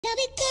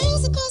Baby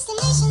girls across the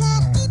nation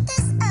ought to eat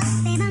this up.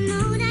 Babe, I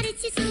know that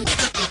it's just woo!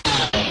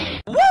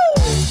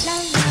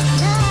 Love, love,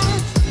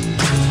 love.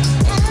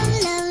 Love,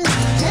 love,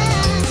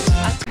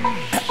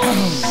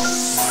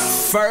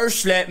 love.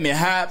 First, let me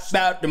hop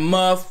out the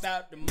muff.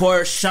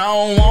 Porsche, I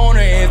don't want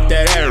it if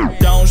that air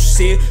don't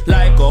sit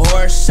like a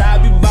horse. I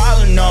be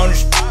ballin' on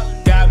this.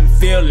 Got me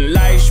feeling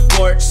like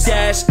sports.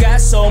 Dash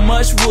got so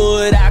much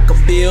wood, I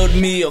could build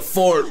me a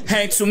fort.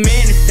 Ain't too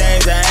many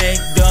things I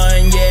ain't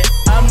done yet.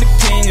 I'm the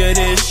king of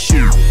this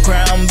shit.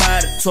 Crowned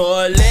by the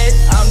toilet.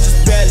 I'm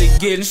just barely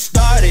getting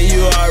started.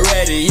 You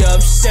already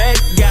upset.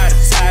 Got a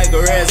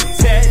tiger as a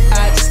pet.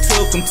 I just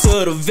took him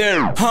to the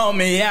very.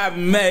 Homie, I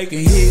been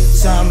making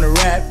hits. I'm the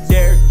rap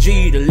Derek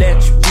G to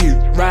let you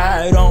get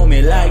ride on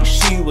me like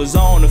she was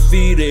on the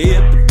feet of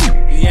hip.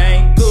 You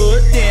ain't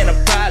good, then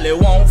I probably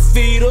won't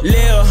feed her.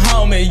 Little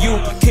homie, you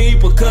can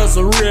keep her, cause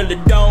I really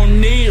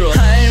don't need her.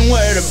 I ain't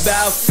worried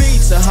about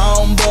feet, a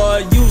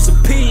homeboy, use a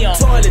pee on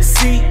toilet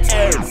seat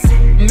air.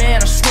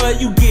 Man, I swear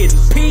you get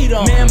peed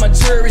on. Man, my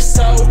jury's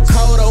so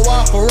cold, I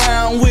walk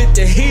around with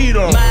the heat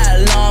on. My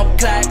alarm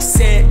clock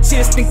set,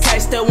 just in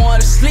case they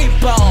wanna sleep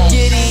on.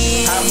 Get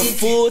in. I'm a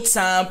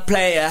full-time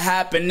player,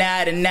 hopping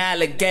out an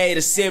alligator,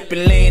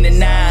 sipping lean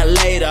an hour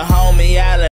later. Homie, I